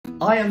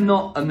I am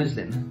not a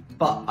Muslim,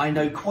 but I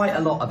know quite a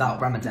lot about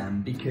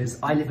Ramadan because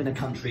I live in a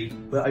country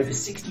where over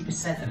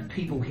 60% of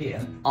people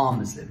here are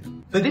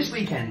Muslim. But this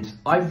weekend,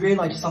 I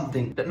realised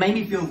something that made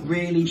me feel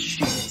really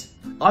stupid.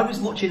 I was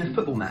watching a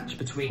football match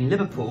between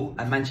Liverpool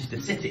and Manchester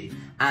City,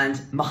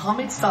 and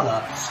Mohamed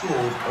Salah scored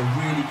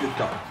a really good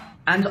goal.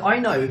 And I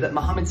know that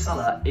Mohamed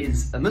Salah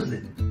is a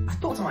Muslim. I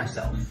thought to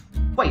myself,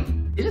 wait,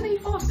 isn't he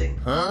fasting?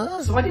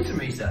 So I did some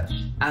research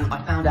and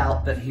I found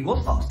out that he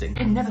was fasting.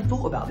 I never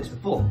thought about this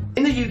before.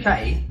 In the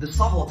UK, the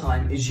sahur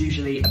time is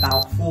usually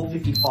about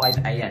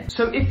 4:55 AM.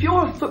 So if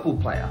you're a football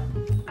player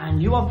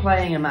and you are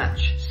playing a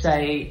match,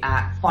 say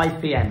at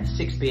 5 PM,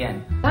 6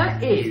 PM,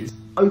 that is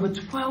over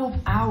 12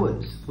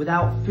 hours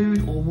without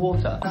food or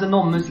water. As a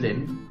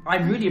non-Muslim, I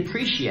really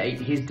appreciate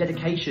his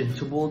dedication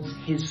towards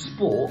his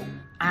sport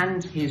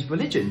and his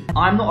religion.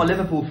 I'm not a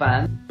Liverpool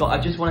fan, but I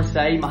just want to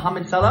say,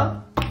 Mohamed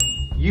Salah,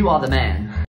 you are the man.